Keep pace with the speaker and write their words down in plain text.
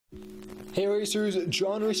Hey racers,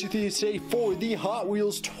 JonRacer3 today for the Hot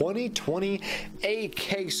Wheels 2020 A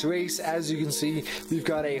case race. As you can see, we've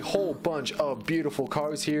got a whole bunch of beautiful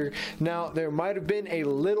cars here. Now, there might have been a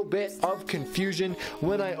little bit of confusion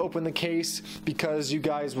when I opened the case because you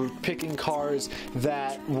guys were picking cars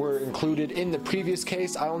that were included in the previous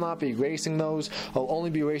case. I will not be racing those. I'll only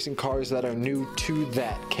be racing cars that are new to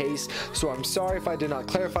that case. So I'm sorry if I did not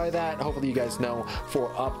clarify that. Hopefully you guys know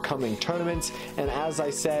for upcoming tournaments. And as I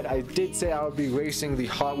said, I did say I would be racing the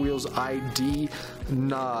Hot Wheels ID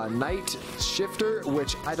Night Shifter,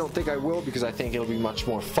 which I don't think I will because I think it'll be much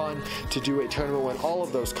more fun to do a tournament when all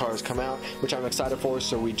of those cars come out, which I'm excited for.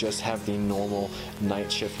 So we just have the normal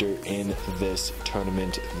Night Shifter in this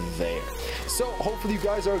tournament there. So hopefully you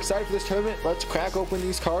guys are excited for this tournament. Let's crack open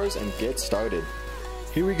these cars and get started.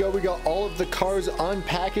 Here we go. We got all of the cars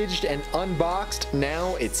unpackaged and unboxed.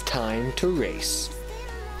 Now it's time to race.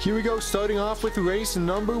 Here we go, starting off with race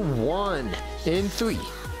number 1 in 3,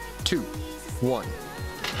 2, 1.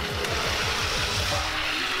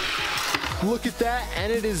 Look at that,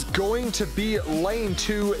 and it is going to be lane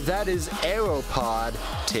 2. That is Aeropod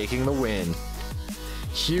taking the win.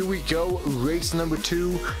 Here we go, race number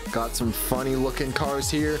 2. Got some funny looking cars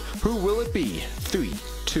here. Who will it be? 3,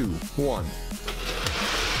 2, 1.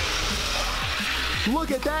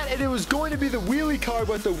 Look at that, and it was going to be the wheelie car,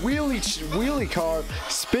 but the wheelie car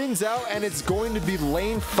spins out, and it's going to be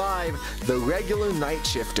lane 5, the regular Night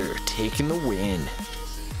Shifter, taking the win.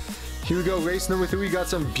 Here we go, race number 3. We got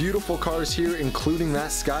some beautiful cars here, including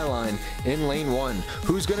that Skyline in lane 1.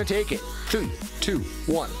 Who's going to take it? 3, 2,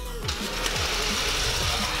 1.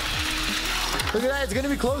 Look at that, it's going to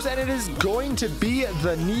be close, and it is going to be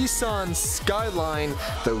the Nissan Skyline,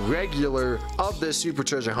 the regular of the Super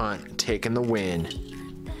Treasure Hunt, taking the win.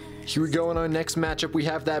 Here we go in our next matchup. We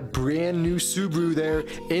have that brand new Subaru there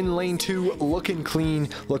in lane 2, looking clean,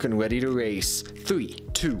 looking ready to race. 3,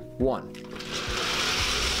 2, 1.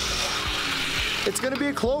 It's going to be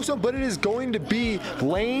a close one, but it is going to be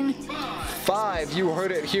lane 5. You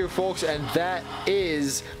heard it here, folks, and that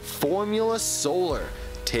is Formula Solar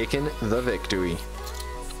taking the victory.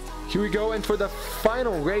 Here we go, and for the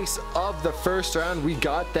final race of the first round, we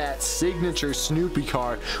got that signature Snoopy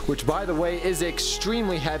car, which by the way is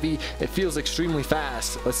extremely heavy. It feels extremely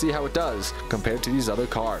fast. Let's see how it does compared to these other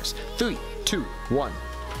cars. 3, 2, 1.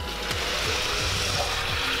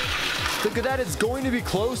 Look at that, it's going to be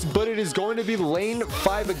close, but it is going to be lane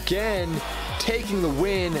 5 again, taking the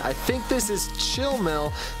win. I think this is Chill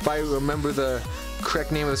Mill, if I remember the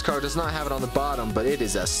correct name of this car. It does not have it on the bottom, but it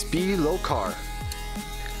is a speedy low car.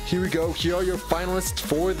 Here we go. Here are your finalists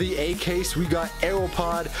for the A case. We got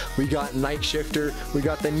Aeropod, we got Night Shifter, we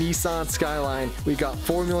got the Nissan Skyline, we got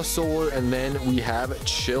Formula Solar, and then we have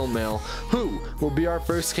Chill Mill. Who will be our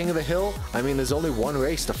first King of the Hill? I mean, there's only one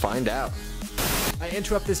race to find out. I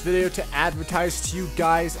interrupt this video to advertise to you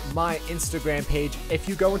guys my Instagram page. If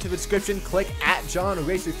you go into the description, click at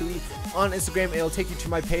JonRacer3 on Instagram. It'll take you to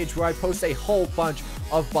my page where I post a whole bunch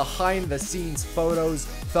of behind the scenes photos,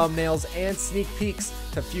 thumbnails, and sneak peeks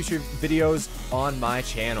to future videos on my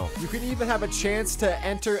channel. You can even have a chance to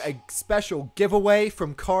enter a special giveaway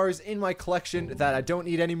from cars in my collection that I don't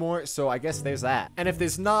need anymore, so I guess there's that. And if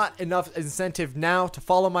there's not enough incentive now to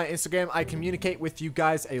follow my Instagram, I communicate with you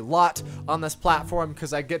guys a lot on this platform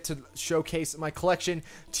because I get to showcase my collection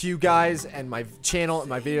to you guys and my channel and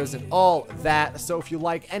my videos and all that. So if you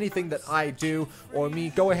like anything that I do or me,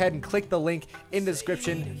 go ahead and click the link in the description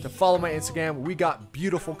to follow my Instagram. We got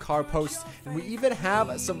beautiful car posts, and we even have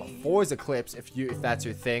some Forza clips if that's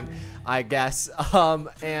your thing, I guess. Yeah,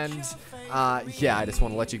 I just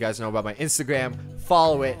want to let you guys know about my Instagram.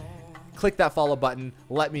 Follow it, click that follow button,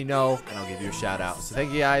 let me know, and I'll give you a shout out. So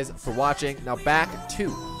thank you guys for watching. Now back to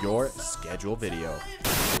your scheduled video.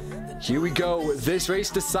 Here we go. This race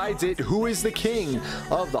decides it. Who is the king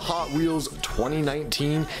of the Hot Wheels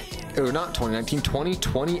 2019, or not 2019,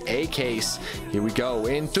 2020 A case? Here we go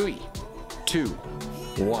in 3, 2,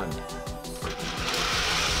 1.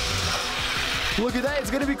 Look at that, it's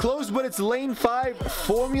going to be close, but it's lane 5,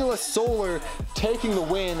 Formula Solar taking the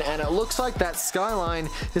win, and it looks like that Skyline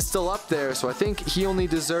is still up there, so I think he only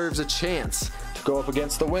deserves a chance to go up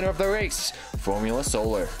against the winner of the race, Formula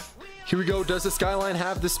Solar. Here we go, does the Skyline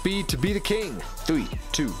have the speed to be the king? 3,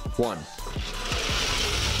 2, 1.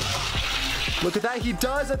 Look at that, he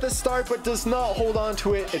does at the start, but does not hold on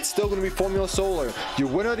to it. It's still going to be Formula Solar, your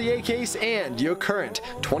winner of the A case and your current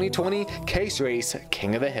 2020 case race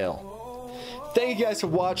King of the Hill. thank you guys for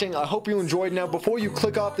watching. I hope you enjoyed. Now, before you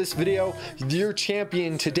click off this video, your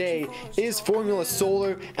champion today is Formula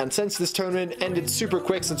Solar, and since this tournament ended super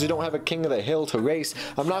quick, since we don't have a King of the Hill to race,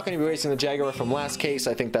 I'm not going to be racing the Jaguar from last case.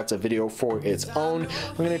 I think that's a video for its own.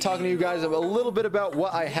 I'm going to be talking to you guys a little bit about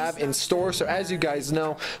what I have in store. So as you guys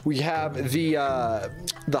know, we have the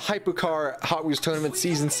Hypercar Hot Wheels Tournament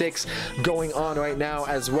Season 6 going on right now,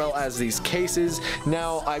 as well as these cases.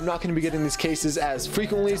 Now, I'm not going to be getting these cases as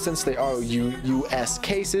frequently since they are US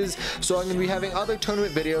cases, so I'm going to be having other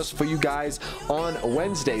tournament videos for you guys on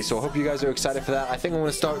Wednesday. So I hope you guys are excited for that. I think I'm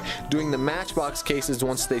going to start doing the Matchbox cases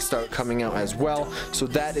once they start coming out as well. So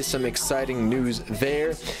that is some exciting news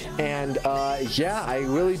there. And yeah, I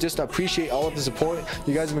really just appreciate all of the support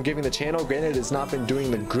you guys have been giving the channel. Granted, it's not been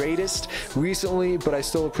doing the greatest recently, but I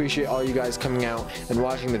still appreciate all you guys coming out and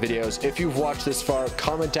watching the videos. If you've watched this far,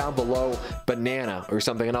 comment down below banana or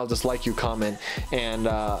something, and I'll just like your comment. And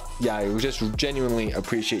yeah, I just genuinely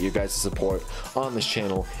appreciate you guys' support on this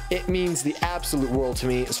channel. It means the absolute world to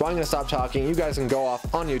me. So I'm going to stop talking. You guys can go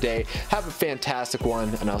off on your day. Have a fantastic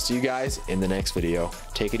one, and I'll see you guys in the next video.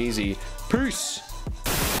 Take it easy. Peace.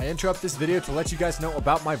 I interrupt this video to let you guys know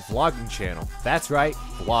about my vlogging channel. That's right,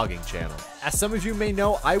 vlogging channel. As some of you may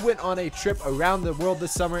know, I went on a trip around the world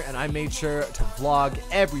this summer and I made sure to vlog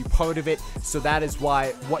every part of it. So that is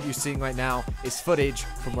why what you're seeing right now is footage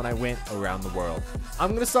from when I went around the world. I'm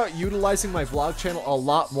going to start utilizing my vlog channel a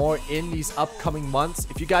lot more in these upcoming months.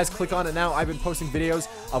 If you guys click on it now, I've been posting videos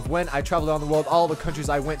of when I traveled around the world, all the countries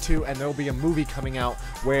I went to, and there will be a movie coming out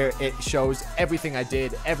where it shows everything I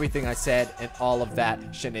did, everything I said, and all of that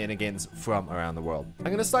shenanigans from around the world. I'm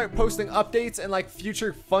going to start posting updates and like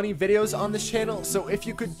future funny videos on this channel, so if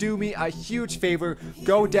you could do me a huge favor,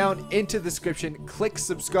 go down into the description, click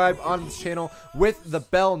subscribe on this channel with the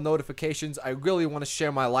bell notifications. I really want to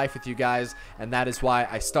share my life with you guys, and that is why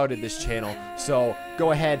I started this channel. So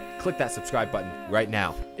go ahead, click that subscribe button right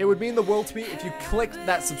now. It would mean the world to me if you clicked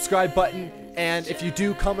that subscribe button, and if you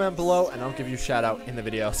do, comment below and I'll give you a shout out in the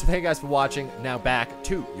video. So thank you guys for watching. Now back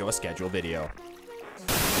to your scheduled video.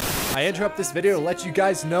 I interrupt this video to let you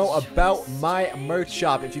guys know about my merch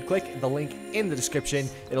shop. If you click the link in the description,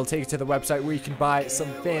 it'll take you to the website where you can buy some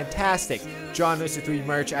fantastic JonRacer3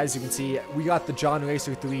 merch. As you can see, we got the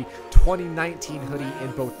JonRacer3 2019 hoodie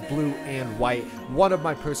in both blue and white. One of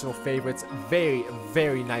my personal favorites. Very,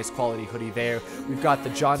 very nice quality hoodie there. We've got the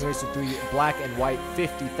JonRacer3 black and white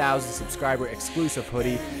 50,000 subscriber exclusive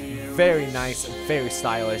hoodie. Very nice, very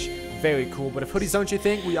stylish. Very cool. But if hoodies aren't your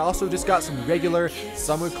thing, we also just got some regular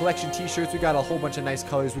summer collection t-shirts. We got a whole bunch of nice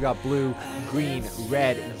colors. We got blue, green,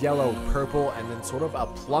 red, yellow, purple, and then sort of a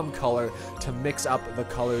plum color to mix up the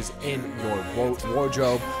colors in your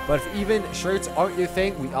wardrobe. But if even shirts aren't your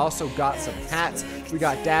thing, we also got some hats. We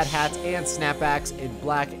got dad hats and snapbacks in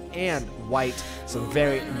black and white. Some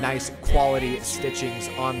very nice quality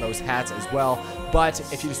stitchings on those hats as well. But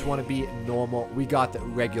if you just want to be normal, we got the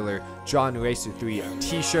regular JonRacer3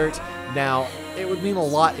 t-shirt. Now, it would mean a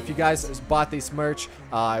lot if you guys bought this merch.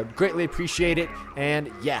 I would greatly appreciate it.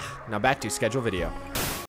 And yeah, now back to scheduled video.